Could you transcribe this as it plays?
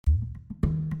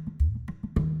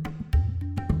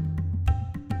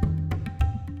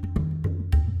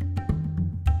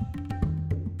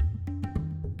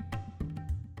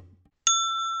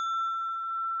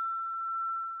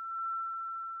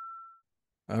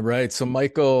All right. So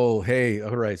Michael, hey,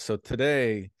 all right. So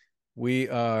today we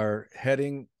are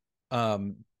heading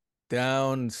um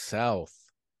down south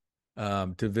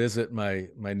to visit my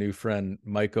new friend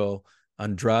Michael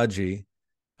Andrade.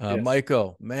 Yes,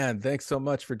 Michael, man, thanks so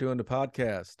much for doing the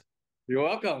podcast. you're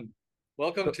welcome.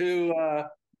 Welcome So- to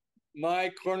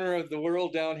my corner of the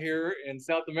world down here in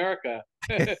South America.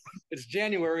 It's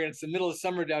January and it's the middle of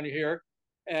summer down here,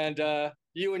 and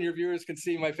you and your viewers can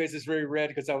see my face is very red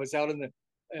because I was out in the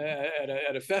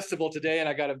at a festival today and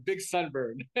I got a big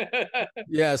sunburn.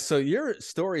 Yeah, so your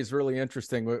story is really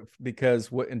interesting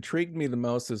because what intrigued me the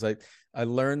most is I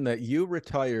learned that you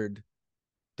retired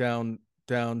down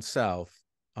down south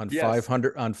on Yes,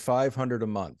 500 a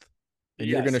month. And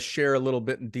you're going to yes, share a little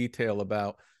bit in detail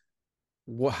about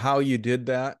how you did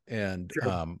that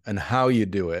sure. and how you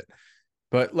do it.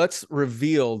 But let's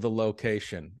reveal the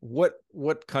location. What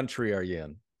country are you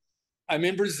in? I'm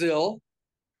in Brazil.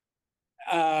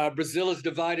 Brazil is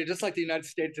divided, just like the United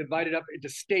States, divided up into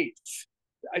states.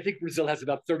 I think Brazil has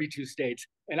about 32 states,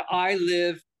 and I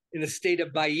live in the state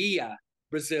of Bahia, Mhm.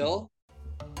 Brazil.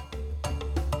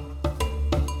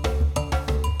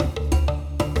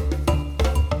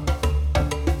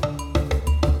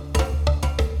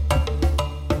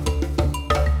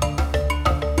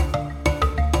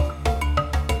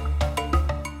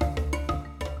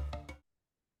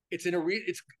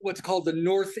 It's what's called the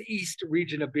northeast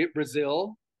region of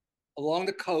Brazil, along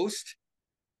the coast.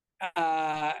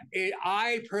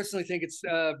 I personally think it's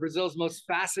Brazil's most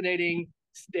fascinating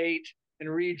state and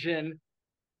region.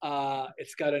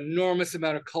 It's got an enormous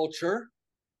amount of culture.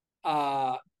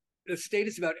 Uh, the state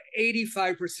is about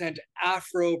 85%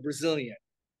 Afro-Brazilian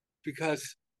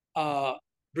because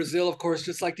Brazil, of course,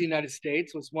 just like the United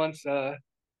States, was once a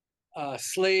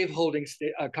slave-holding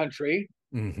country,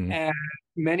 Mm-hmm. and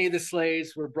many of the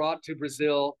slaves were brought to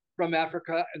Brazil from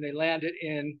Africa, and they landed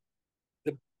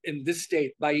the in this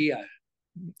state, Bahia.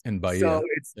 In So Bahia.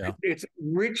 it's Yeah. it's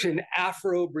rich in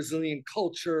Afro-Brazilian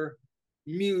culture,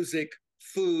 music,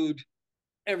 food,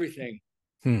 everything,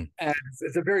 Hmm. and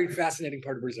it's a very fascinating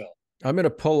part of Brazil. I'm going to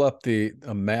pull up the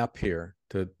a map here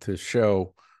to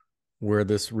show where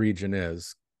this region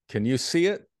is. Can you see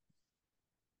it?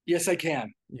 Yes, I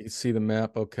can. You see the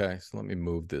map? Okay. So let me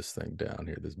move this thing down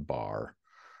here, this bar.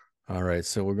 All right.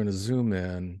 So we're going to zoom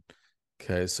in.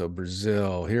 Okay. So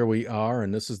Brazil, here we are.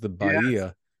 And this is the Yes, Bahia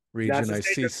that's region. the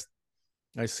state of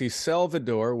I see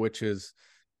Salvador, which is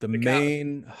the the cap.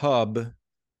 main hub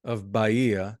of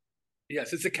Bahia.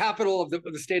 Yes, it's the capital of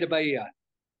the state of Bahia.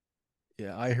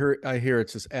 Yeah, I hear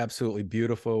it's just absolutely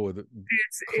beautiful with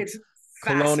It's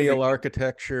colonial fascinating.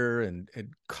 architecture and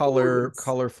Gorgeous.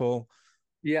 colorful.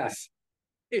 Yes.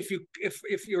 If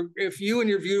you and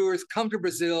your viewers come to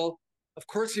Brazil, of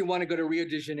course you want to go to Rio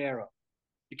de Janeiro.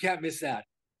 You can't miss that.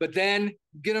 But then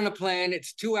get on a plane.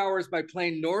 It's 2 hours by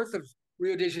plane north of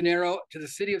Rio de Janeiro to the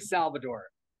city of Salvador.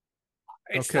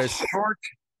 It's the Okay. heart.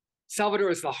 Salvador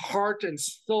is the heart and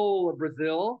soul of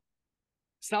Brazil.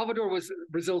 Salvador was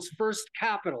Brazil's first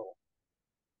capital.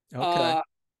 Okay. Uh,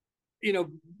 you know,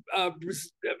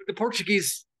 the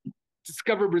Portuguese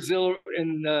discovered Brazil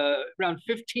in around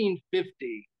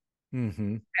 1550,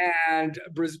 Mm-hmm. and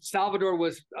Salvador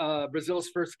was Brazil's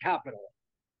first capital.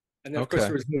 And then, of course,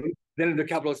 Okay. then the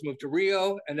capital was moved to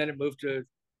Rio, and then it moved to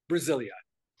Brasilia.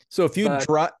 So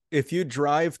But if you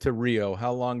drive to Rio,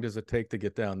 how long does it take to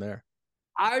get down there?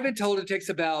 I've been told it takes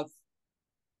about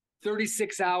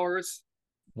 36 hours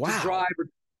to drive Wow. or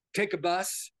take a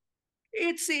bus.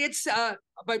 It's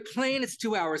by plane it's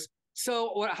 2 hours.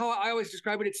 So how I always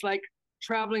describe it, it's like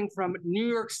traveling from New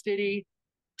York City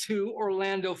to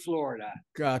Orlando, Florida, or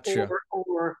Gotcha.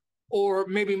 or or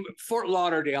maybe Fort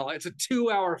Lauderdale. It's a 2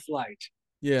 hour flight.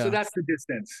 So Yeah. that's the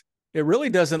distance. It really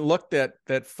doesn't look that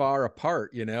far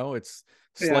apart, you know. It's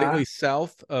Yeah. slightly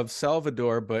south of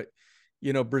Salvador, but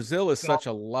Brazil is So such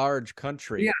a large yeah,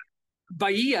 country.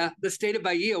 Bahia, the state of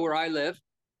Bahia where I live,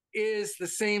 is the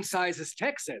same size as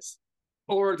Texas,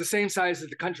 or the same size as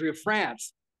the country of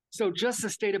France. So just the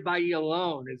state of Bahia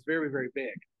alone is very, very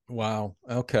big. Wow.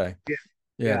 Okay. Yeah.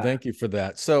 Yeah, Yeah. thank you for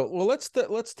that. So, well, let's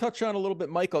touch on a little bit,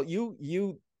 Michael.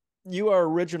 You are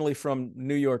originally from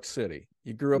New York City.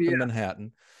 You grew up in Yeah.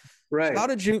 Manhattan. So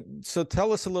Right. so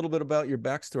tell us a little bit about your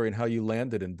backstory and how you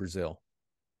landed in Brazil.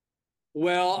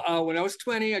 Well, when I was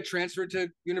 20, I transferred to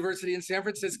university in San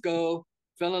Francisco,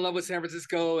 fell in love with San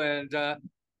Francisco, and that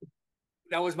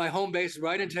was my home base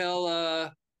right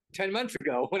until 10 months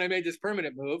ago when I made this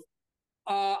permanent move.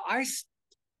 Uh, I,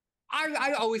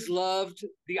 I always loved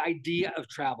the idea of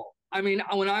travel. I mean,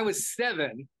 when I was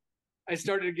 7, I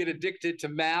started to get addicted to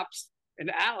maps and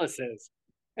atlases.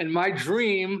 And my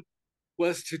dream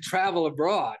was to travel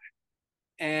abroad.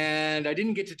 And I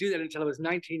didn't get to do that until I was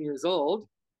 19 years old.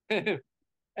 and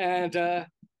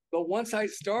but once I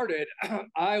started,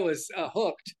 I was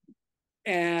hooked.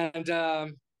 And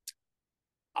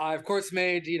I of course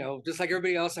made, just like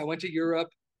everybody else, I went to Europe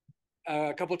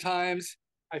a couple times.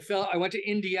 I went to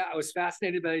India. I was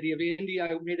fascinated by the idea of India. I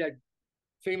made a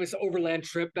famous overland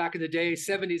trip back in the day,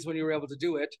 70s, when you were able to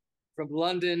do it, from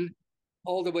London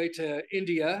all the way to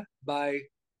India by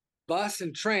bus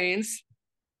and trains.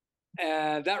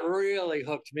 And that really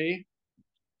hooked me.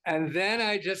 And then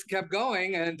I just kept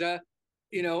going. And,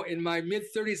 in my mid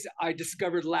 30s, I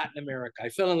discovered Latin America. I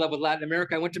fell in love with Latin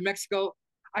America. I went to Mexico.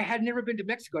 I had never been to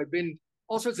Mexico. I'd been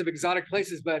all sorts of exotic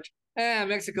places, but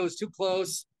Mexico is too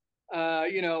close.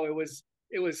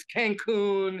 It was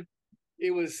Cancun.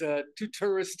 It was too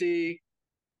touristy.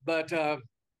 But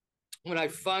when I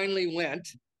finally went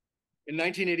in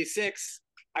 1986,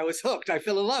 I was hooked. I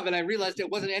fell in love, and I realized it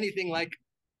wasn't anything like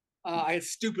I had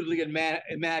stupidly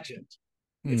imagined.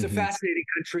 It's a Mm-hmm. fascinating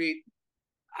country.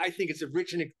 I think it's as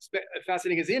rich and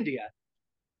fascinating as India.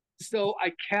 So I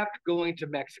kept going to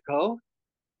Mexico.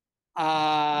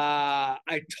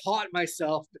 I taught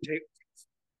myself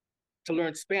to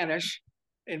learn Spanish.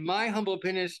 In my humble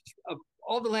opinion, of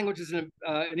all the languages an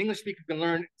English speaker can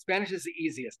learn, Spanish is the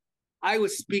easiest. I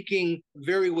was speaking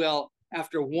very well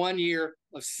after 1 year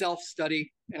of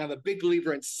self-study, and I'm a big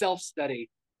believer in self-study.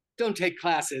 Don't take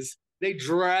classes. They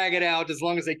drag it out as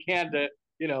long as they can to,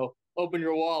 open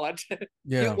your wallet. Get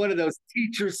Yeah, one of those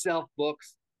teach yourself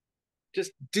books.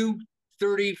 Just do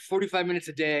 30, 45 minutes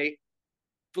a day.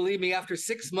 Believe me, after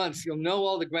 6 months, you'll know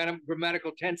all the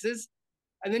grammatical tenses.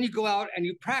 And then you go out and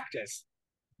you practice.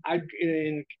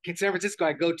 In San Francisco,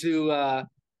 I go to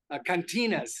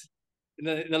cantinas in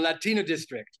the Latino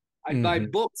district. I'd buy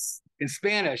mm-hmm. books in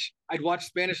Spanish. I'd watch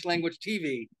Spanish language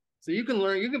TV. So you can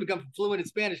learn, you can become fluent in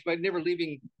Spanish by never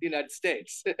leaving the United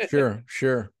States. and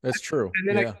Sure, that's true.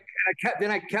 then Yeah.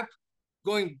 I kept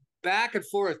going back and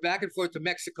forth to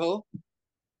Mexico.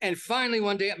 And finally,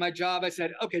 one day at my job, I said,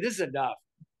 "Okay, this is enough."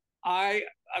 I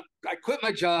I quit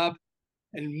my job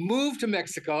and moved to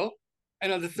Mexico.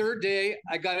 And on the third day,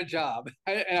 I got a job,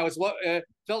 and I was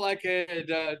felt like I had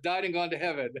died and gone to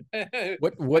heaven. I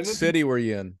What moved to city were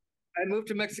you in? I moved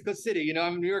to Mexico City.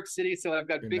 I'm in New York City, so I've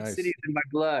got You're big cities nice. in my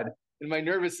blood, in my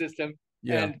nervous system,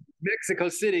 Yeah, and Mexico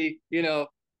City,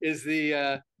 is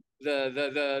the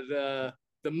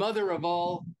mother of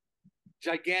all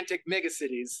gigantic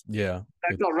megacities. yeah.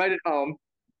 I felt right at home,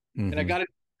 and Mm-hmm.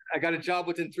 I got a job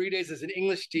within 3 days as an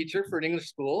English teacher for an English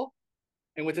school,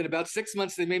 and within about 6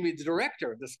 months, they made me the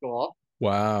director of the school.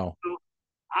 Wow. So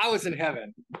I was in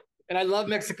heaven, and I love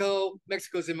Mexico.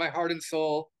 Mexico's in my heart and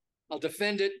soul. I'll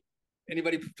defend it.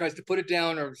 Anybody tries to put it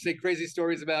down or say crazy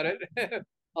stories about it,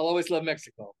 I'll always love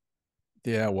Mexico.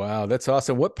 Yeah, wow. That's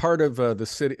awesome. What part of the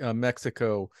city,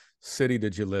 Mexico City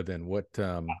did you live in? What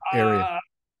area? Uh,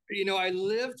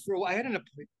 I had an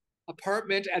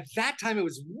apartment. At that time, it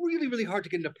was really, really hard to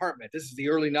get an apartment. This is the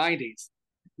early 90s.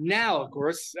 Now, of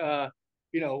course,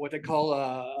 what they call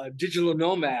digital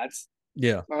nomads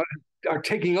Yeah, are, are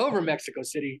taking over Mexico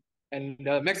City, and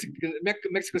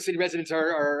Mexico City residents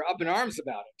are up in arms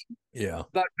about it. yeah.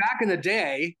 But back in the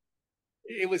day,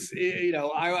 it was,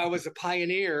 I was a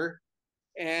pioneer,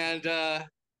 and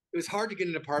it was hard to get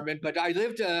an apartment. But I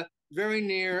lived very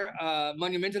near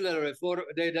Monumento de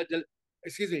la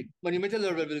excuse me, Monumento de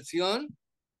la Revolucion,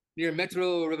 near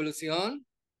Metro Revolucion.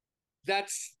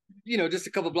 That's just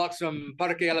a couple blocks from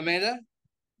Parque Alameda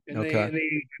Okay. in the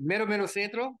mero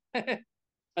centro. I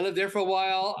lived there for a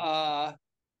while,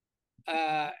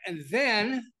 and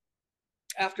then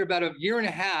after about a year and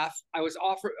a half, I was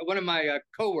offered. One of my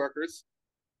coworkers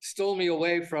stole me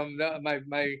away from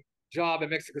my job in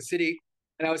Mexico City,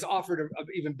 and I was offered an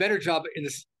even better job in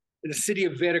the city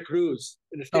of Veracruz,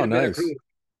 in the state Oh, of nice. Veracruz,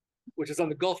 which is on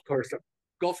the Gulf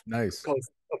Nice. Coast,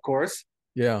 of course.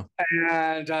 Yeah.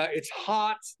 And it's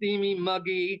hot, steamy,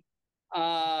 muggy,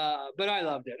 but I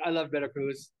loved it. I loved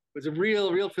Veracruz. It was a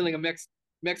real feeling of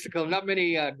Mexico. Not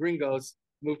many gringos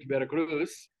moved to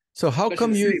Veracruz, So how especially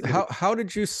come the city. how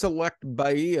did you select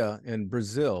Bahia in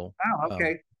Brazil Oh, um,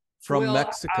 okay. from Well,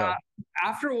 Mexico?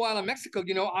 after a while in Mexico,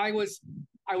 I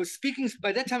was speaking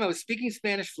by that time. I was speaking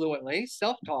Spanish fluently,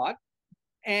 self-taught,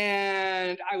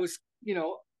 and I was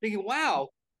thinking, wow,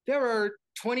 there are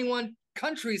 21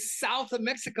 countries south of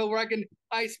Mexico where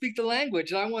I speak the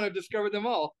language, and I want to discover them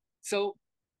all. So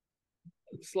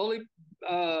slowly,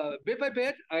 bit by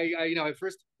bit, I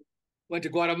first went to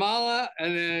Guatemala,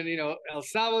 and then El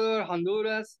Salvador,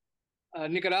 Honduras,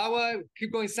 Nicaragua,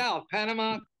 keep going south,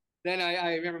 Panama. Then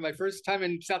I remember my first time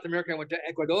in South America, I went to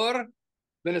Ecuador,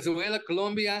 Venezuela,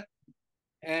 Colombia,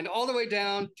 and all the way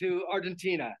down to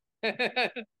Argentina.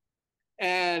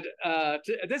 And to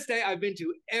this day, I've been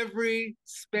to every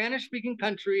Spanish-speaking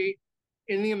country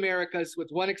in the Americas, with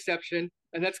one exception,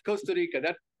 and that's Costa Rica.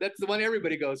 That's the one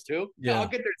everybody goes to. I'll Yeah.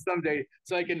 get there someday,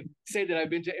 so I can say that I've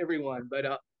been to everyone. But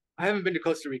I haven't been to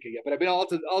Costa Rica yet. But I've been all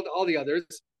the others.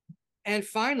 And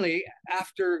finally,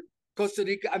 after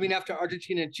after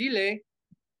Argentina and Chile,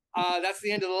 that's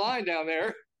the end of the line down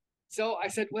there. So I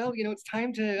said, well, it's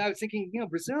time to. I was thinking,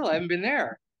 Brazil. I haven't been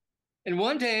there. And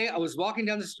one day I was walking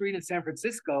down the street in San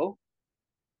Francisco,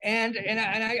 and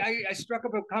I struck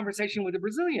up a conversation with a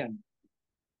Brazilian,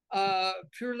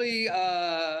 purely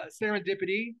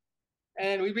serendipity,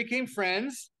 and we became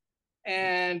friends.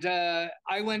 And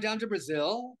I went down to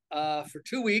Brazil for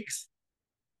 2 weeks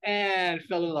and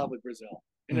fell in love with Brazil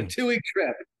in a Mm. 2 week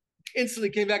trip. Instantly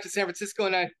came back to San Francisco,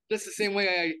 and just the same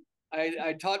way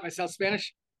I taught myself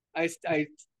Spanish, I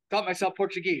taught myself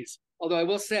Portuguese. Although I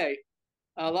will say,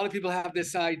 a lot of people have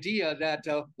this idea that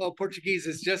Portuguese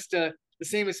is just the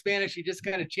same as Spanish. You just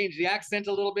kind of change the accent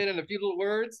a little bit and a few little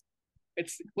words.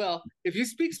 If you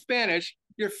speak Spanish,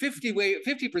 you're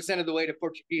 50% of the way to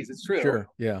Portuguese. It's true. Sure.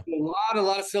 Yeah. A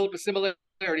lot of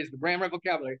similarities, the grammar and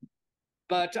vocabulary.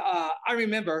 But I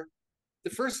remember the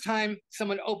first time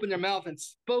someone opened their mouth and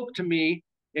spoke to me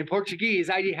in Portuguese,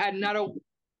 I had not a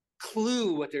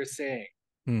clue what they're saying.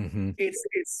 Mm-hmm.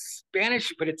 It's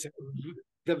Spanish, but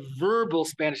the verbal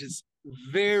Spanish is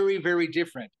very, very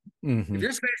different. Mm-hmm. If you're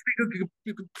a Spanish speaker,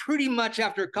 you could pretty much,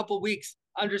 after a couple of weeks,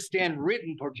 understand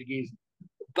written Portuguese.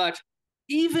 But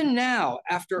even now,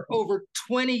 after over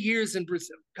 20 years in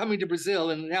Brazil, coming to Brazil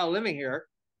and now living here,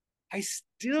 I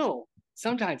still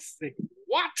sometimes think,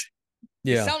 what?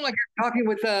 You Yeah. sound like you're talking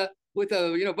with a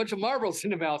bunch of marbles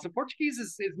in the mouth. So Portuguese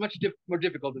is much more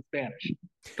difficult than Spanish, You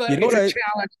but know it's what a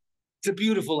challenge. It's a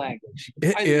beautiful language.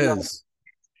 it I love it. is.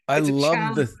 I It's a love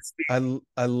challenge the to speak.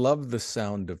 I love the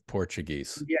sound of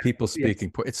Portuguese. Yes, People yes,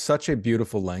 speaking. It's such a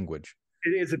beautiful language. it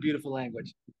is a beautiful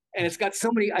language, and it's got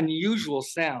so many unusual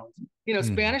sounds. Mm-hmm.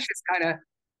 Spanish is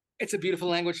it's a beautiful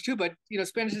language too, but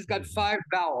Spanish has got Mm-hmm. five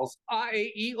vowels: a,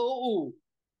 e, I, o, u,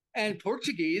 and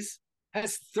Portuguese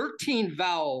has 13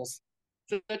 vowels.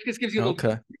 So that just gives you a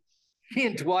little Okay.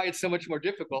 hint why it's so much more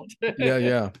difficult. Yeah,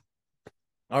 yeah.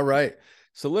 All right.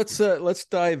 So let's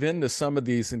dive into some of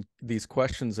these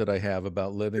questions that I have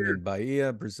about living Sure, in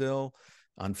Bahia, Brazil,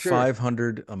 on sure.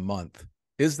 500 a month.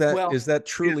 Is that Well, is that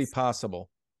truly yes, possible?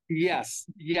 yes.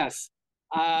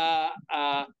 Uh,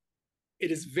 uh,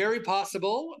 it is very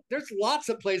possible. There's lots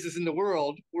of places in the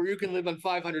world where you can live on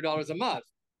 $500 a month.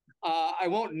 I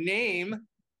won't name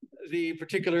the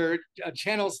particular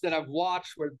channels that I've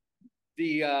watched where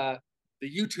the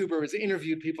YouTuber has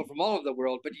interviewed people from all over the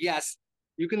world. But yes,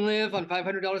 you can live on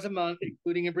 $500 a month,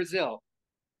 including in Brazil.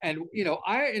 And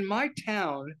I in my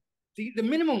town, the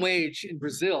minimum wage in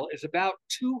Brazil is about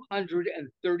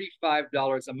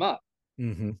 $235 a month,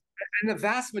 Mm-hmm. and the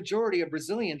vast majority of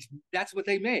Brazilians, that's what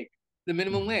they make, the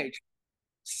minimum Mm-hmm. wage.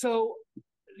 So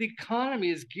the economy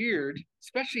is geared,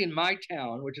 especially in my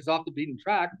town, which is off the beaten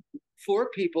track, for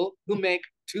people who make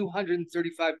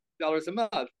 $235 a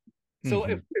month. So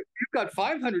Mm-hmm. if you've got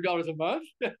 $500 a month,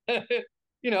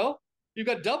 you know, you've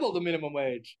got double the minimum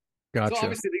wage. So Gotcha.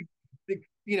 obviously,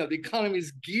 the economy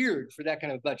is geared for that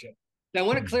kind of budget. Now, I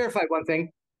want to Mm. clarify one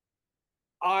thing.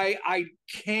 I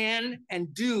can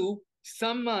and do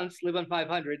some months live on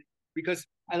 500 because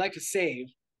I like to save,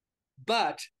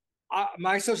 but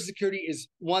my Social Security is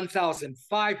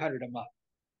 1,500 a month,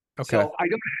 Okay. so I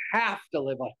don't have to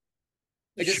live on.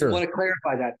 I just Sure. want to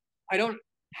clarify that I don't.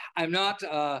 I'm not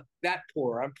that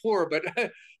poor. I'm poor, but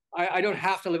I don't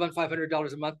have to live on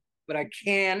 $500 a month, but I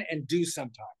can and do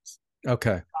sometimes.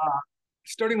 Okay.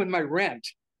 Starting with my rent,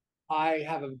 I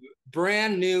live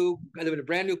in a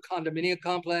brand new condominium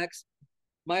complex.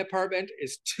 My apartment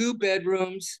is 2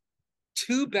 bedrooms,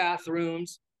 2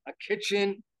 bathrooms, a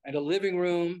kitchen, and a living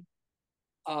room.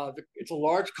 It's a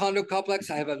large condo complex.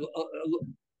 I have a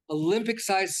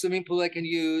Olympic-sized swimming pool I can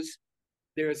use.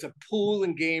 There's a pool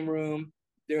and game room.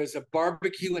 There's a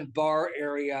barbecue and bar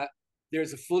area.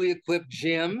 There's a fully equipped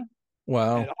gym, and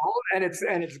Wow. all and it's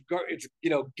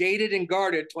gated and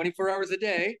guarded 24 hours a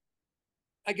day.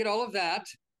 I get all of that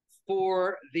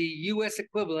for the U.S.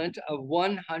 equivalent of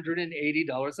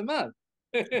 $180 a month.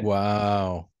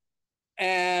 Wow.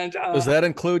 And Does that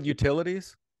include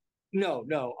utilities? no,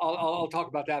 I'll talk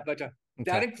about that, but that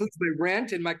Okay. includes my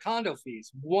rent and my condo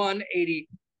fees. 180.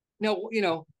 No,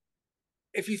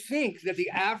 if you think that the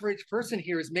average person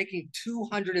here is making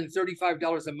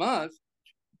 $235 a month,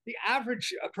 the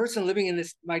average person living in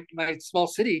my small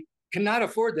city cannot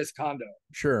afford this condo.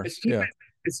 Sure. It's cheap. Yeah.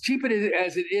 as cheap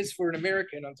as it is for an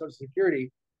American on Social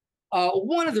Security.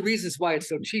 One of the reasons why it's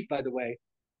so cheap, by the way,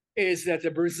 is that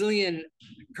the Brazilian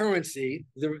currency,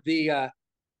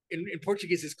 in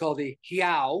Portuguese it's called the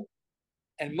real,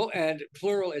 and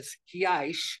plural it's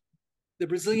reais. The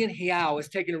Brazilian real is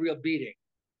taking a real beating.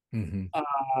 Mm-hmm.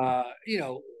 You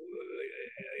know,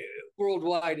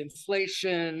 worldwide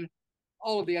inflation,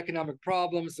 all of the economic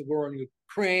problems, the war in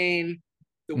Ukraine,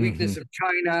 the Mm-hmm. weakness of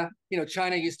China. You know,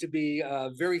 China used to be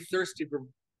very thirsty for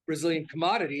Brazilian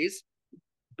commodities,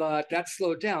 but that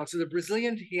slowed down. So the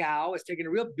Brazilian real is taking a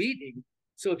real beating.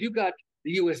 So if you've got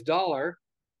the the U.S. dollar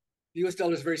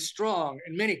is very strong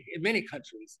in many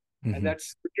countries, and Mm-hmm.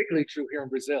 that's particularly true here in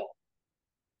Brazil.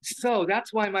 So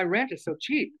that's why my rent is so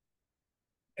cheap.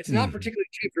 It's not Mm-hmm. particularly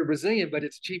cheap for Brazilian, but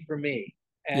it's cheap for me,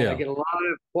 and I Yeah. get a lot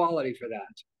of quality for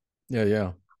that. Yeah.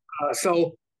 Yeah.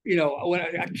 So when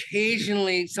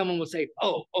occasionally someone will say,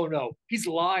 oh no, he's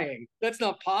lying. That's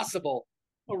not possible.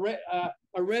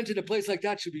 A rent in a place like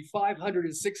that should be $500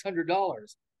 and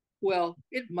 $600. Well,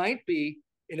 it might be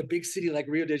in a big city like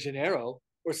Rio de Janeiro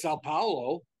or Sao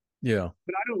Paulo, Yeah.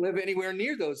 but I don't live anywhere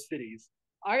near those cities.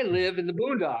 I live in the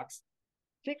boondocks.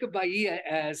 Think of Bahia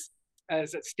as a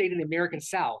state in the American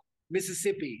South,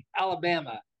 Mississippi,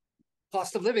 Alabama.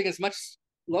 Cost of living is much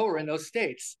lower in those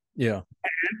states. Yeah.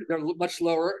 They're much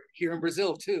lower here in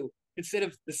Brazil too. Instead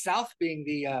of the South being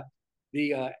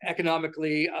the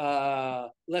economically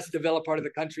less developed part of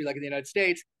the country, like in the United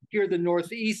States, here the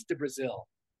Northeast of Brazil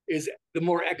is the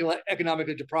more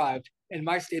economically deprived, and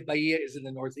my state Bahia is in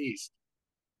the Northeast.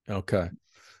 Okay.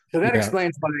 So that Yeah.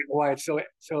 explains why it's so.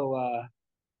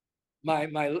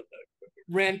 My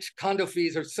rent condo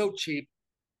fees are so cheap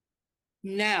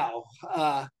now.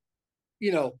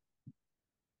 You know,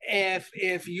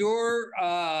 if you're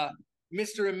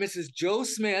Mr. and Mrs. Joe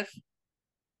Smith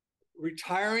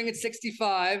retiring at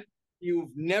 65, you've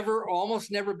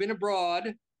almost never been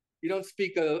abroad, you don't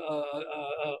speak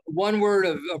one word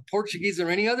of Portuguese or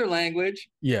any other language,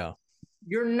 Yeah.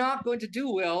 you're not going to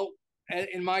do well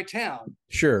in my town.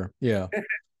 Sure. Yeah.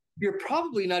 You're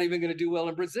probably not even going to do well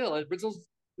in Brazil. Brazil's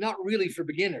not really for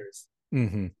beginners.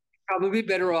 Mm-hmm. Probably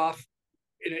better off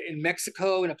in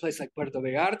Mexico, in a place like Puerto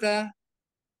Vallarta.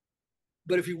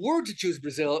 But if you were to choose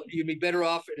Brazil, you'd be better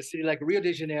off in a city like Rio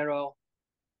de Janeiro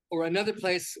or another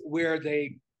place where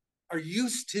they are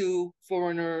used to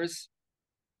foreigners,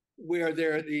 where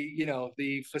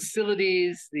the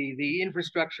facilities, the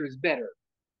infrastructure is better.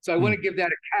 So I want to Mm-hmm. give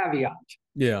that a caveat.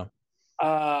 Yeah.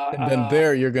 Uh, And then uh,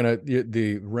 there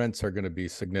the rents are gonna be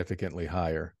significantly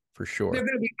higher for they're sure. going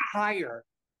to be higher,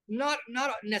 not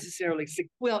necessarily.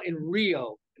 Well, in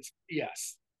Rio,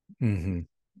 yes, Mm-hmm.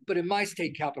 but in my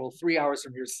state capital, 3 hours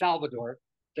from here, Salvador.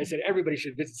 I said everybody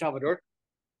should visit Salvador.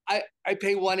 I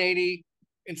pay 180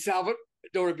 in Salvador.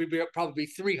 It would be probably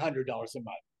 $300 a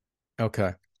month.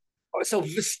 Okay. So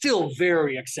still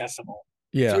very accessible.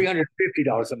 Yeah. $350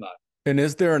 a month. And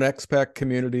is there an expat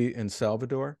community in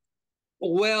Salvador?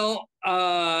 Well,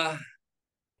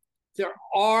 there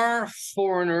are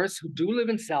foreigners who do live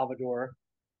in Salvador.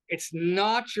 It's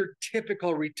not your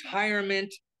typical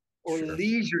retirement or Sure.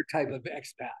 leisure type of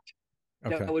expat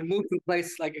that Okay. would move to a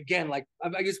place like, again, like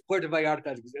I use Puerto Vallarta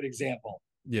as an example,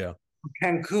 Yeah.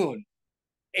 Cancun.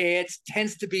 It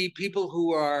tends to be people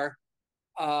who are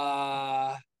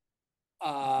uh,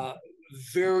 uh,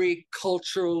 very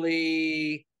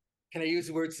culturally, can I use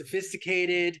the word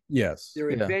sophisticated? Yes.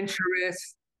 They're Yeah.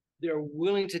 adventurous. They're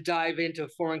willing to dive into a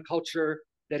foreign culture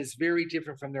that is very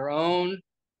different from their own.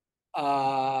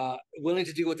 Willing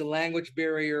to deal with the language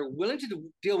barrier, willing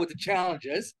to deal with the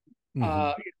challenges. Mm-hmm.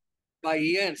 Uh,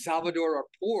 Bahia and Salvador are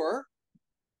poor.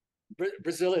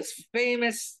 Brazil is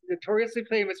notoriously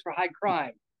famous for high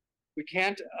crime. We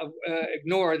can't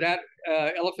ignore that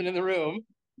elephant in the room.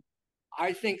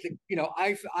 I think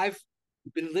that I've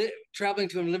been traveling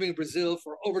to and living in Brazil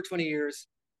for over 20 years.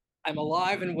 I'm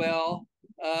alive and well.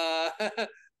 Uh,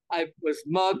 I was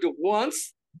mugged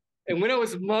once, and when I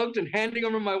was mugged and handing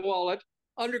over my wallet,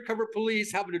 undercover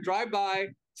police happened to drive by,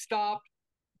 stopped,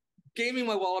 gave me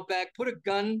my wallet back, put a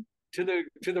gun to the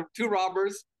two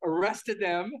robbers, arrested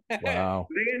them. They Wow.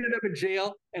 ended up in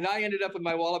jail, and I ended up with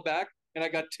my wallet back, and I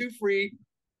got two free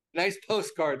nice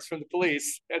postcards from the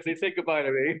police as they say goodbye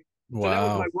to me. So that was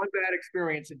my Wow. one bad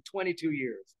experience in 22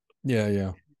 years. Yeah.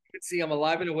 Yeah. You can see I'm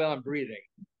alive and well. I'm breathing.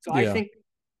 So I Yeah. think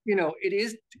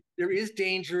there is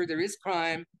danger, there is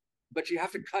crime, but you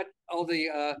have to cut all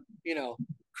the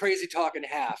crazy talk in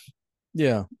half.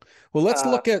 Yeah. Well, let's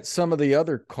Uh, look at some of the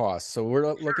other costs. So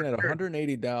we're looking at sure.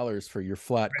 $180 for your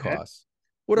flat Right. costs.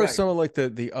 What are Right. some of like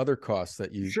the other costs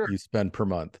that you Sure. you spend per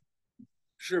month?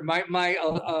 Sure. My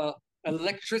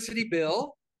Electricity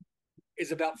bill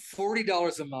is about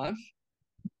 $40 a month.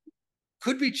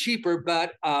 Could be cheaper,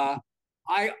 but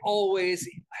I always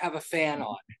have a fan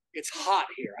on. It's hot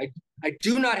here. I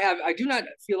do not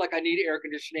feel like I need air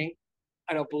conditioning.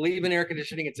 I don't believe in air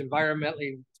conditioning. It's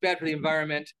bad for the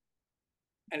environment,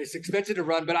 and it's expensive to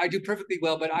run, but I do perfectly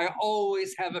well. But I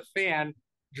always have a fan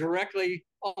directly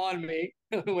on me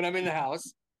when I'm in the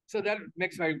house. So that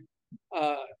makes my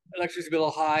uh, electricity bill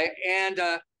high. And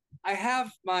I have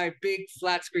my big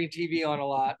flat screen TV on a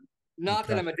lot. Not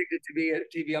that Okay. I'm addicted to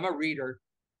TV, I'm a reader,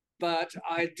 but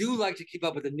I do like to keep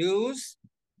up with the news.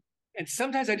 And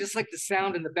sometimes I just like the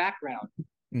sound in the background.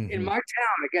 In Mm-hmm. my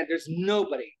town, again, there's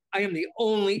nobody. I am the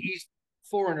only East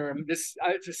foreigner. It's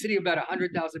a city of about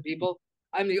 100,000 people.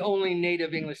 I'm the only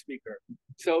native English speaker.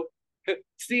 So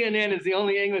CNN is the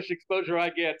only English exposure I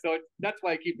get. So that's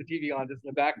why I keep the TV on just in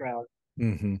the background.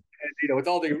 Mm-hmm. And, with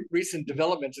all the recent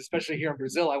developments, especially here in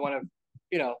Brazil, I want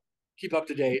to, keep up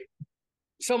to date.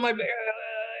 So my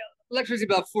electricity is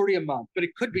about 40 a month, but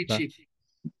it could be Okay. cheap.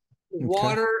 Okay.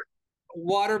 Water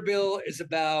water bill is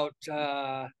about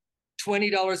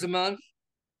 $20 a month.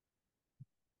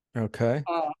 Okay.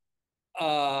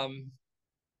 Uh,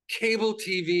 Cable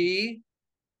TV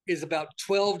is about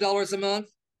 $12 a month.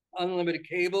 Unlimited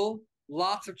cable,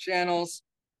 lots of channels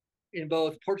in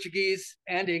both Portuguese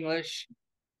and English.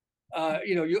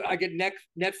 I get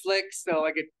Netflix, so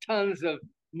I get tons of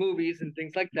movies and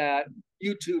things like that.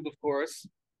 YouTube, of course.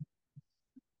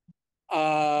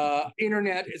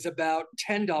 Internet is about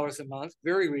 $10 a month,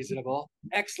 very reasonable.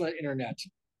 Excellent internet.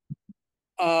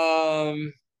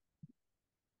 Um,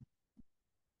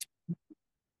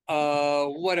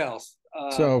 what else?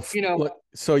 So,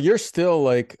 so you're still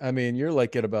like, I mean, you're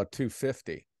like at about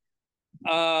 250.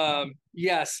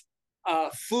 Yes.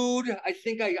 Food. I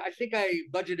think I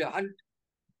budgeted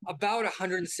about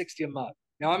 160 a month.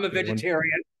 Now I'm a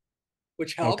vegetarian,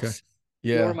 which Okay. helps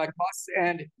lower Yeah. my costs.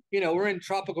 And we're in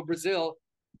tropical Brazil.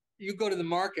 You go to the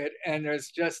market, and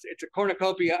it's a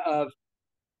cornucopia of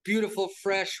beautiful,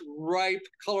 fresh, ripe,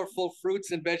 colorful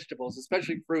fruits and vegetables,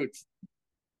 especially fruits.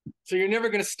 So you're never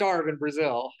going to starve in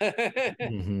Brazil.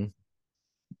 Mm-hmm.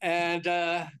 And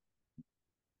I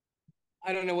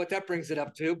don't know what that brings it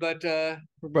up to, but About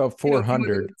some of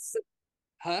 400. the,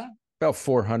 huh? About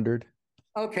 400.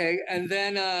 Okay, and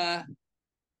then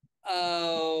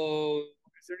oh,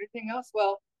 is there anything else?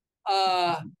 Well,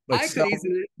 Like I could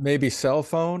easily. maybe cell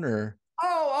phone or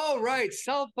Right,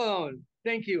 cell phone.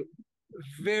 Thank you.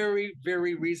 Very,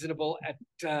 very reasonable at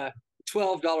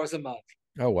 $12 a month.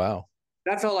 oh wow.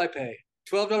 That's all I pay.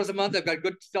 $12 a month. I've got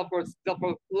good cell phone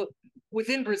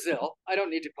within Brazil. I don't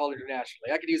need to call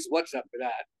internationally. I could use WhatsApp for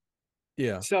that.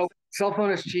 Yeah. So cell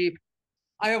phone is cheap.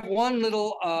 I have one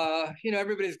little,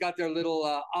 everybody's got their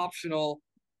little optional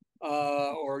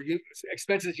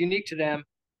expenses unique to them.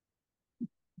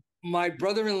 My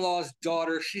brother-in-law's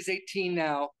daughter, she's 18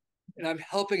 now, and I'm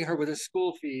helping her with her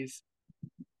school fees.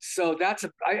 So it's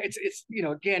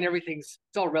again, it's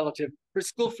all relative. Her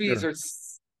school fees Sure. are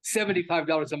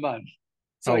 $75 a month.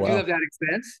 So Oh I do have wow. that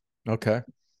expense. Okay.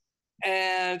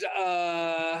 And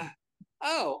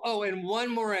and one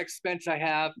more expense I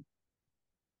have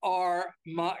are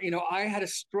I had a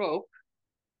stroke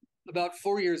about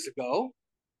 4 years ago.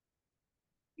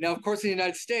 Now, of course, in the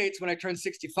United States, when I turned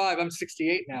 65, I'm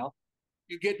 68 now,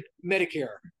 you get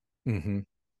Medicare. Mm-hmm.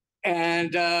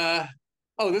 And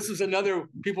this was another,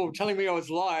 people were telling me I was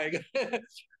lying.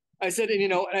 I said,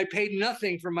 and I paid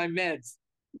nothing for my meds.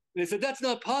 And they said, that's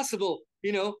not possible.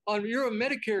 You're on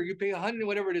Medicare, you pay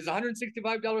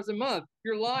 $165 a month.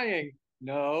 You're lying.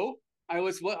 No, I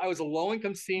was a low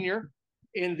income senior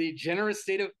in the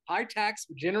high tax,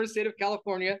 generous state of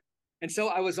California. And so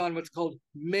I was on what's called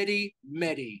Medi.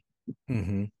 Mm-hmm.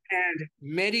 And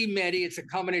Medi, it's a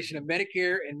combination of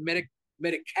Medicare and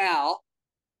Medi-Cal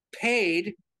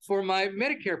paid for my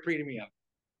Medicare premium.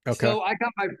 Okay. So I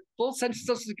got my full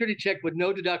Social Security check with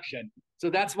no deduction. So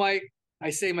that's why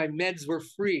I say my meds were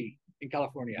free in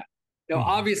California. Now, Mm-hmm.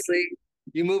 obviously,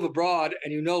 you move abroad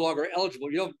and you're no longer eligible.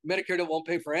 Medicare won't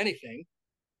pay for anything.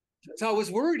 So I was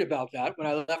worried about that when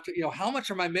I left. How much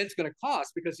are my meds going to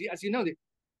cost? Because as you know,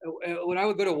 when I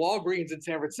would go to Walgreens in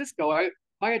San Francisco, I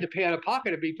had to pay out of pocket.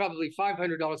 It'd be probably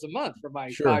 $500 a month for my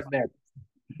Sure. 5 meds.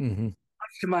 Mm-hmm.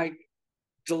 To my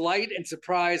delight and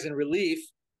surprise and relief,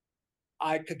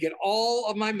 I could get all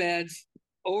of my meds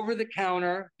over the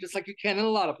counter, just like you can in a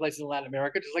lot of places in Latin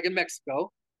America, just like in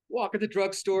Mexico. Walk at the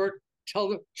drugstore,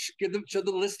 show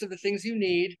the list of the things you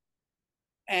need,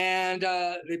 and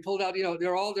they pulled out.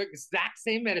 They're all the exact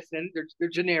same medicine. They're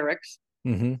generics,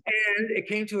 Mm-hmm. and it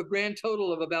came to a grand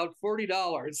total of about $40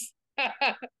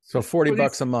 So 40 for these.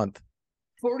 bucks a month.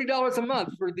 $40 a month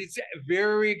for these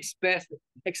very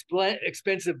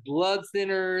expensive blood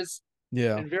thinners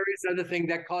Yeah. and various other things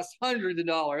that cost hundreds of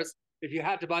dollars if you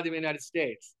had to buy them in the United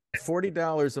States.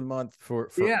 $40 a month for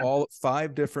Yeah, all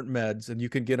 5 different meds, and you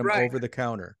can get them right. over the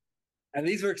counter. And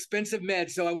these are expensive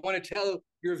meds. So I want to tell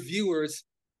your viewers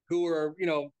who are,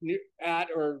 at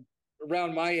or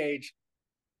around my age,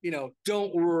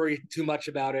 don't worry too much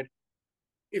about it.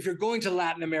 If you're going to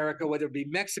Latin America, whether it be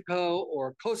Mexico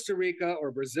or Costa Rica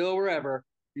or Brazil, wherever,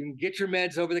 you can get your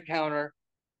meds over the counter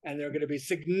and they're going to be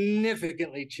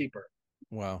significantly cheaper.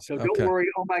 Wow. So don't Okay. worry.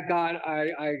 Oh my God,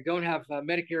 I don't have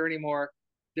Medicare anymore.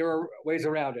 There are ways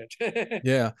around it.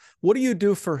 Yeah. What do you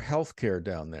do for healthcare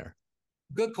down there?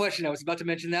 Good question. I was about to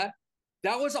mention that.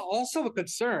 That was also a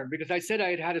concern because I said I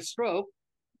had had a stroke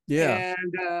Yeah.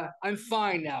 and I'm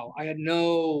fine now. I had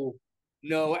no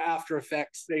after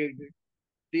effects.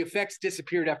 The effects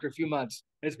disappeared after a few months.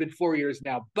 It's been 4 years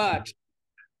now, but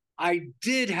I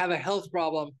did have a health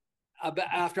problem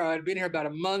after I had been here about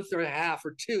a month or a half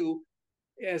or two.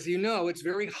 As you know, it's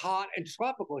very hot and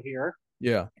tropical here.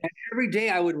 Yeah. And every day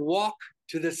I would walk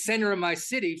to the center of my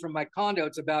city from my condo.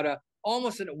 It's about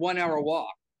almost a 1 hour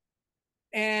walk.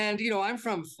 And, I'm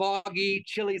from foggy,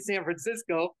 chilly San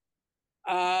Francisco.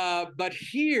 But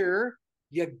here,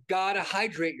 you got to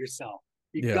hydrate yourself.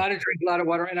 You Yeah. got to drink a lot of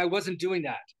water. And I wasn't doing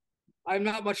that. I'm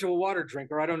not much of a water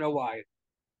drinker. I don't know why.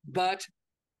 But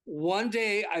one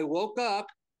day I woke up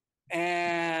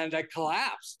and I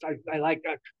collapsed. I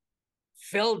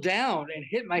fell down and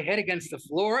hit my head against the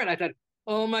floor. And I thought,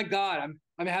 oh my God,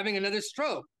 I'm having another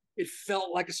stroke. It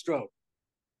felt like a stroke.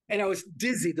 And I was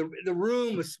dizzy. The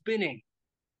room was spinning.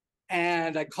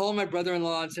 And I called my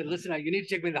brother-in-law and said, listen, you need to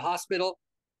take me to the hospital.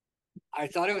 I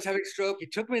thought I was having a stroke. He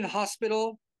took me to the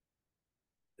hospital.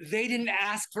 They didn't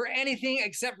ask for anything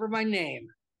except for my name.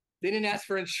 They didn't ask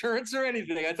for insurance or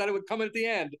anything. I thought it would come at the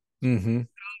end. Mm-hmm.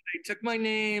 They took my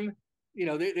name.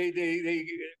 They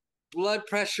blood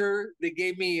pressure. They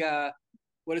gave me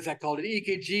what is that called? An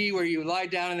EKG, where you lie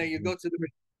down and then you go to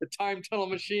the time tunnel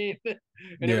machine, and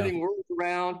Yeah. everything whirls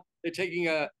around. They're taking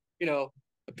a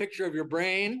picture of your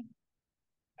brain,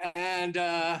 and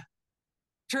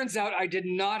turns out I did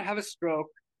not have a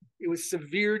stroke. It was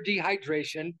severe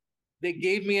dehydration. They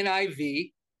gave me an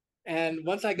IV, and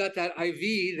once I got that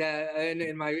IV that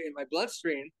in my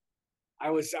bloodstream, I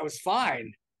was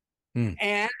fine. Mm.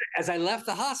 And as I left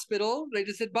the hospital, they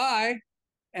just said bye.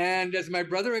 And as my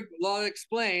brother-in-law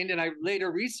explained, and I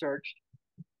later researched,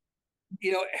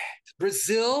 you know,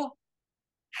 Brazil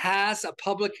has a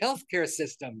public health care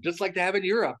system, just like they have in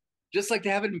Europe, just like they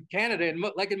have in Canada, and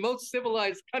like in most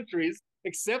civilized countries,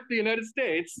 except the United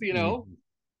States. Mm-hmm.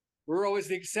 We're always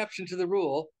the exception to the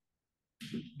rule.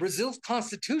 Brazil's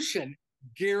constitution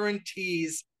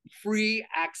guarantees free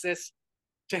access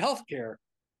to health care.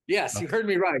 Yes, you Okay. heard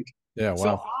me right. Yeah. So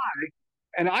Wow.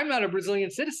 and I'm not a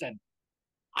Brazilian citizen.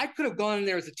 I could have gone in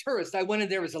there as a tourist. I went in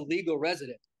there as a legal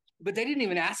resident, but they didn't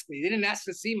even ask me. They didn't ask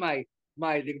to see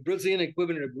the Brazilian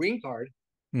equivalent of a green card.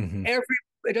 Mm-hmm.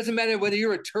 It doesn't matter whether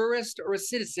you're a tourist or a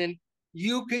citizen.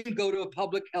 You can go to a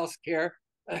public health care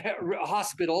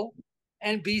hospital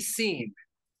and be seen,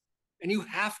 and you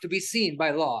have to be seen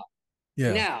by law.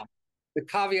 Yeah. Now, the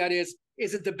caveat is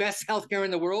it the best healthcare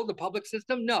in the world, the public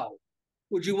system? No.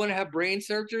 Would you want to have brain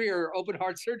surgery or open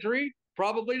heart surgery?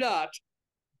 Probably not.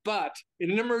 But in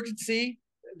an emergency,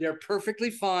 they're perfectly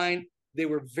fine. They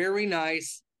were very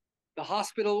nice. The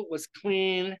hospital was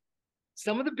clean.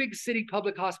 Some of the big city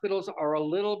public hospitals are a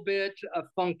little bit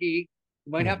funky.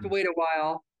 You might have to Mm-hmm. wait a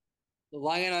while.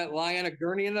 Lie on a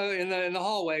gurney in the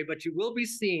hallway, but you will be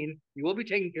seen. You will be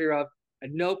taken care of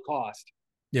at no cost.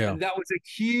 Yeah. And that was a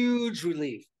huge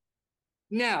relief.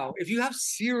 Now, if you have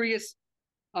serious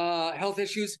health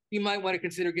issues, you might want to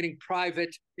consider getting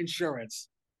private insurance.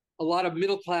 A lot of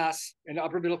middle class and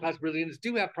upper middle class Brazilians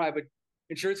do have private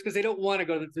insurance because they don't want to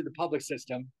go through the public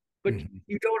system. But Mm-hmm.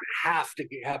 you don't have to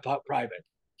have private.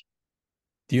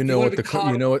 Do you If you know want what to be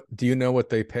caught, do you know what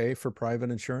they pay for private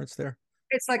insurance there?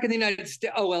 it's like in the United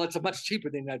States. Oh well, it's a much cheaper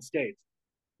than the United States.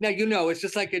 Now it's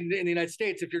just like in the United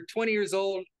States. If you're 20 years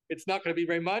old, it's not going to be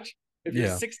very much. If you're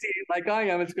Yeah. 60, like I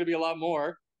am, it's going to be a lot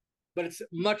more. But it's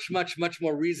much, much, much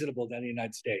more reasonable than the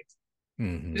United States.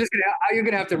 Mm-hmm. You're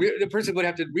gonna have to. The person would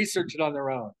have to research it on their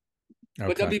own,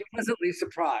 but they'll Okay. be pleasantly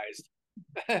surprised.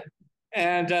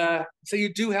 And so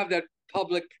you do have that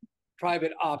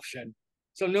public-private option.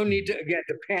 So no need to again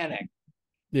to panic.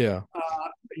 Yeah.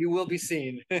 You will be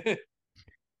seen. Good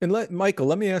And Michael,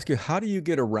 let me ask you, how do you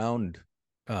get around,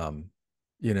 um,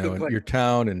 in question. your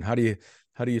town, and how do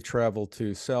you travel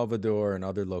to Salvador and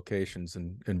other locations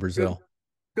in Good, Brazil?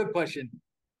 good question.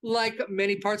 like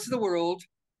many parts of the world,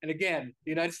 and again,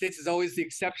 the United States is always the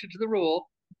exception to the rule,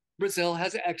 Brazil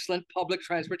has excellent public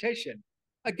transportation.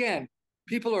 Again,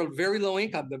 people are very low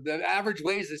income. The average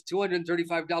wage is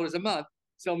 $235 a month.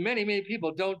 So many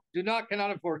people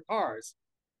cannot afford cars.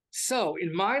 So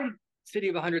in my city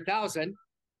of 100,000,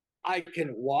 I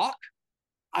can walk,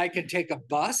 I can take a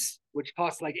bus, which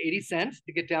costs like 80 cents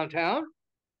to get downtown.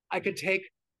 I could take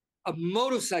a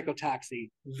motorcycle taxi,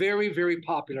 very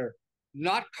popular.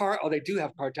 Not car, oh, they do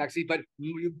have car taxi, but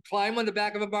you climb on the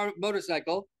back of a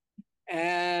motorcycle,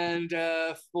 and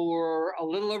for a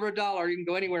little over $1, you can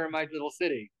go anywhere in my little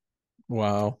city.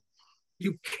 Wow.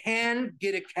 You can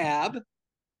get a cab,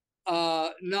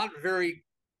 not very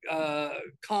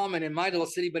common in my little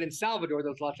city, but in Salvador,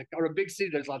 there's lots of, or a big city,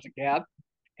 there's lots of cab.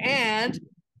 And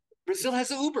Brazil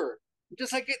has Uber,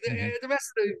 just like Mm-hmm. the rest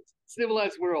of the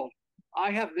civilized world.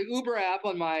 I have the Uber app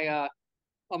on my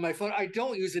phone. I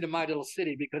don't use it in my little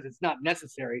city because it's not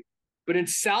necessary. But in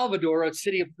Salvador, a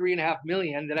city of 3.5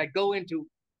 million that I go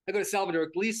to Salvador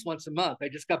at least once a month. I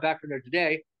just got back from there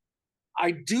today.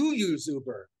 I do use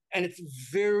Uber, and it's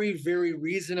very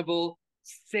reasonable,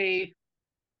 safe,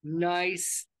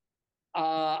 nice.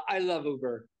 I love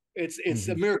Uber. It's a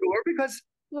Mm-hmm. miracle, or because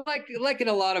like in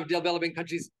a lot of developing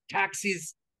countries,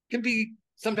 taxis can be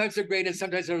sometimes they're great and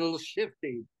sometimes they're a little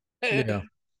shifty. Yeah.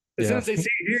 As soon Yeah. as they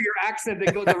hear your accent,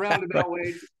 they go the Right. roundabout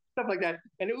way, stuff like that.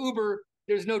 And Uber,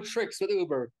 there's no tricks with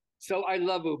Uber, so I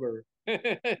love Uber.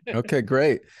 Okay,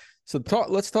 great. So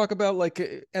let's talk about like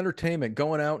entertainment,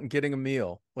 going out and getting a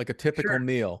meal, like a typical Sure.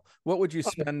 meal. What would you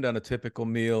spend on a typical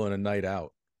meal and a night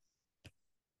out?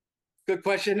 Good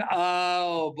question.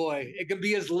 Oh boy, it can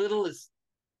be as little as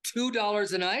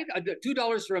 $2 a night.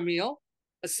 $2 for a meal,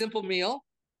 a simple meal.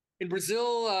 In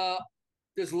Brazil,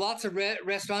 there's lots of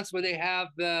restaurants where they have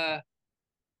the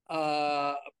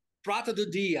prato do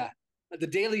dia, the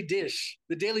daily dish,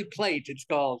 the daily plate. It's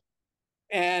called,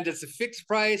 and it's a fixed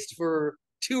price for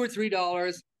 $2 or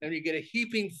 $3, and you get a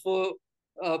heaping full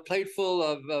plate full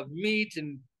of meat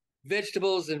and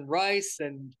vegetables and rice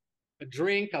and a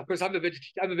drink. Of course, I'm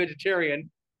a vegetarian.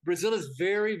 Brazil is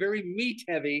very meat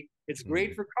heavy. It's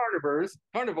great Mhm. for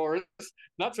carnivores.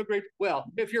 Not so great. Well,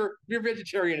 if you're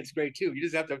vegetarian, it's great too. You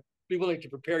just have to be willing to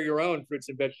prepare your own fruits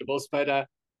and vegetables. But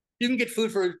you can get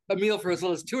food for a meal for as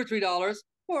little as $2 or $3,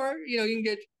 or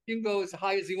you can go as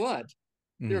high as you want.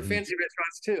 There are Mhm. fancy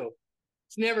restaurants too.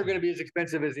 It's never going to be as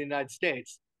expensive as the United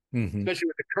States, Mhm. especially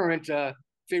with the current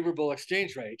favorable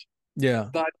exchange rate. Yeah.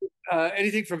 But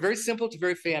anything from very simple to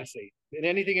very fancy, and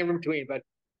anything in between. But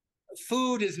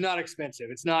food is not expensive.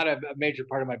 It's not a major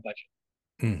part of my budget.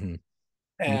 Mhm.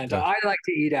 And Okay. I like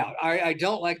to eat out. I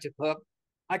don't like to cook.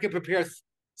 I can prepare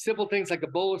simple things like a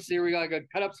bowl of cereal. I can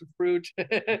cut up some fruit.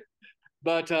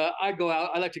 But I go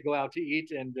out. I like to go out to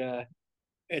eat, and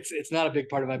it's not a big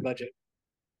part of my budget.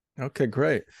 Okay,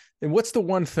 great. And what's the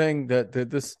one thing that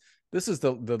this is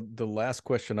the last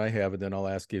question I have, and then I'll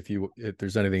ask you if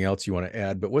there's anything else you want to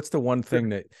add. But what's the one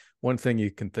thing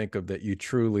you can think of that you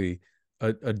truly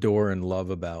adore and love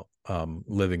about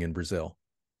living in Brazil?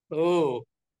 Oh,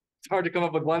 it's hard to come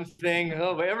up with one thing.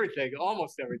 Oh, but everything,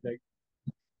 almost everything.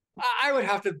 I would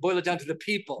have to boil it down to the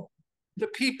people. The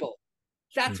people.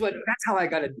 That's how I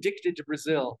got addicted to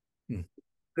Brazil. Mm-hmm.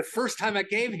 The first time I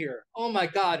came here. Oh my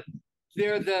God,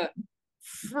 they're the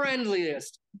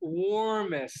friendliest,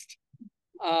 warmest,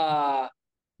 uh,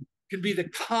 can be the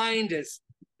kindest,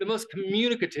 the most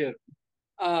communicative,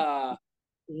 uh,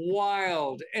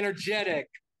 wild, energetic,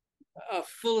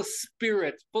 full of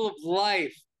spirit, full of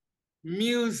life,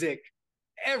 music,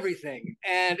 everything.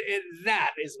 And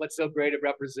that is what's so great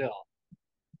about Brazil.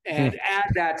 And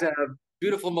add that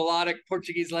beautiful melodic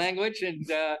Portuguese language, and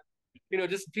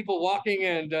just people walking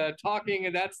and talking,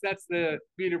 and that's the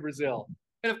beauty of Brazil.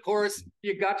 And of course,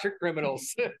 you got your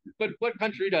criminals, but what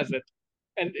country doesn't?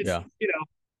 And it's Yeah.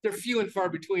 they're few and far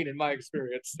between in my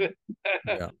experience.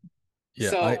 Yeah. Yeah.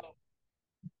 So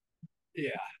yeah,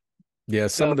 Yeah,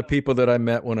 some so of the people that I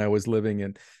met when I was living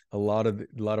in a lot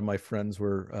of my friends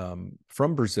were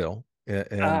from Brazil,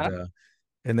 uh,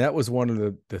 and that was one of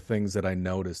the things that I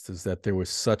noticed is that there was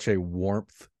such a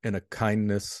warmth and a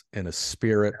kindness and a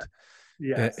spirit.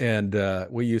 yes. And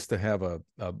we used to have a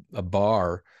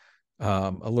bar,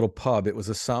 a little pub. It was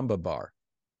a samba bar.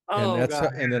 And Oh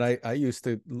God, and then I used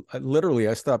to literally,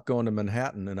 I stopped going to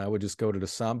Manhattan and I would just go to the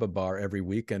samba bar every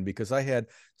weekend because I had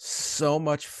so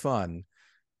much fun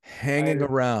hanging I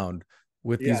around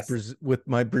with yes. with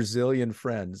my Brazilian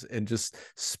friends and just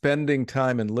spending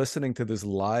time and listening to this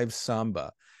live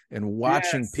samba and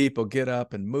watching Yes. people get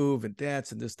up and move and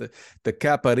dance and just the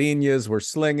caipirinhas were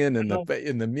slinging and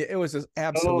the it was just Oh,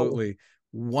 absolutely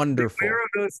Wonderful. Beware of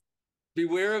those.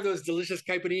 Beware of those delicious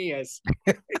caipirinhas.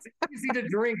 It's easy to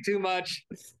drink too much.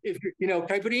 If you know,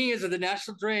 caipirinhas are the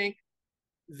national drink.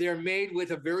 They're made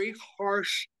with a very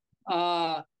harsh,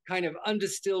 kind of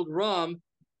undistilled rum,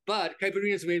 but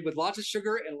caipirinha is made with lots of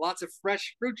sugar and lots of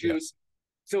fresh fruit Yeah. juice,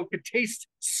 so it could taste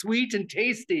sweet and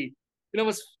tasty. It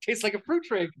almost tastes like a fruit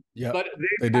drink, Yep. but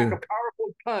they They pack a do.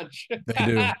 powerful punch. They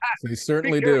do. They Be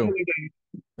certainly careful do. with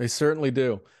them. They certainly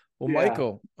do. Well, Yeah.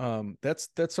 Michael,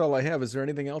 that's all I have. Is there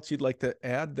anything else you'd like to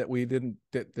add that we didn't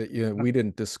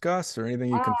discuss, or anything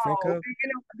you can think Oh, of?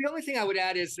 the only thing I would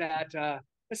add is that,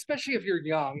 especially if you're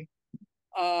young,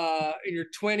 in your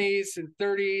 20s and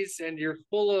 30s, and you're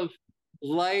full of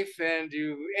life and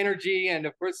you energy, and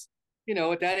of course,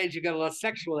 at that age you got a lot of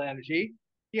sexual energy.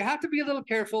 You have to be a little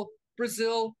careful.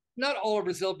 Brazil, not all of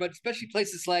Brazil, but especially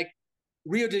places like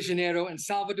Rio de Janeiro and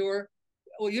Salvador.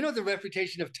 Well, the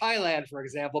reputation of Thailand, for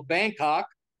example, Bangkok,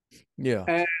 Yeah.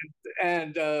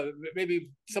 and maybe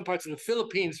some parts of the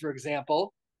Philippines, for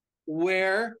example,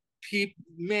 where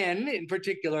men in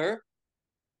particular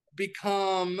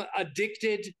become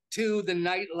addicted to the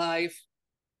nightlife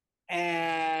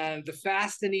and the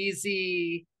fast and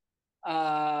easy,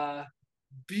 uh,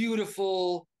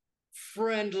 beautiful,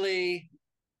 friendly,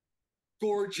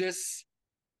 gorgeous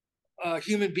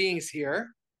human beings here.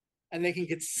 And they can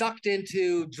get sucked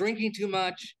into drinking too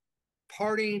much,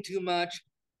 partying too much,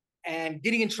 and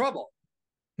getting in trouble,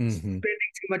 Hmm. spending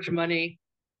too much money,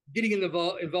 getting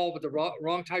involved with the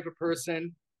wrong type of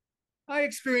person. I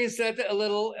experienced that a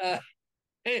little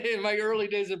in my early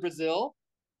days in Brazil.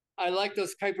 I liked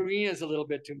those caipirinhas a little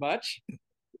bit too much.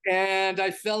 And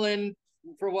I fell in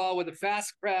for a while with a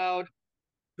fast crowd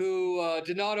who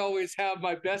did not always have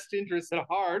my best interests at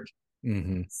heart.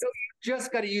 Hmm. So you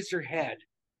just got to use your head.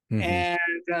 Hmm. And,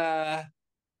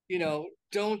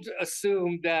 don't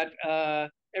assume that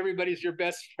everybody's your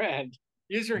best friend.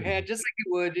 Use your Hmm. head just like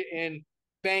you would in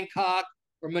Bangkok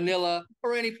or Manila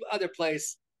or any other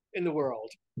place in the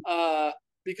world.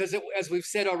 Because, as we've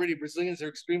said already, Brazilians are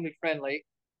extremely friendly,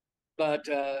 but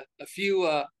a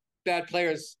few bad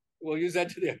players will use that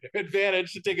to their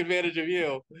advantage to take advantage of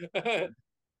you.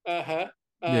 Uh-huh.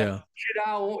 Yeah.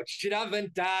 Tirar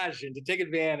vantagem, to take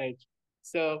advantage.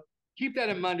 So keep that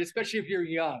in mind, especially if you're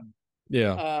young.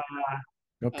 Yeah. Uh,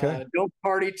 Okay. don't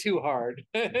party too hard.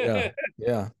 Yeah. But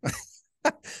Yeah.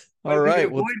 All if you can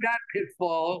right. Well, avoid that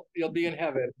pitfall, you'll be in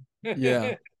heaven. yeah.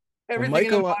 Well, Everything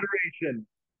in the Michael, moderation.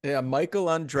 yeah, Michael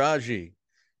Andrade.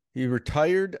 He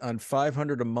retired on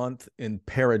 500 a month in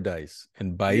Paradise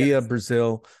in Bahia, Yes.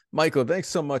 Brazil. Michael, thanks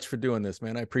so much for doing this,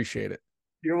 man. I appreciate it.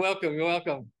 You're welcome. You're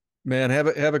welcome. Man, have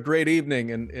a great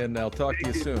evening, and I'll talk to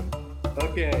you Thank you. soon.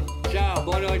 Okay. Ciao.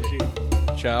 Boa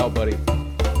noite. Ciao, buddy.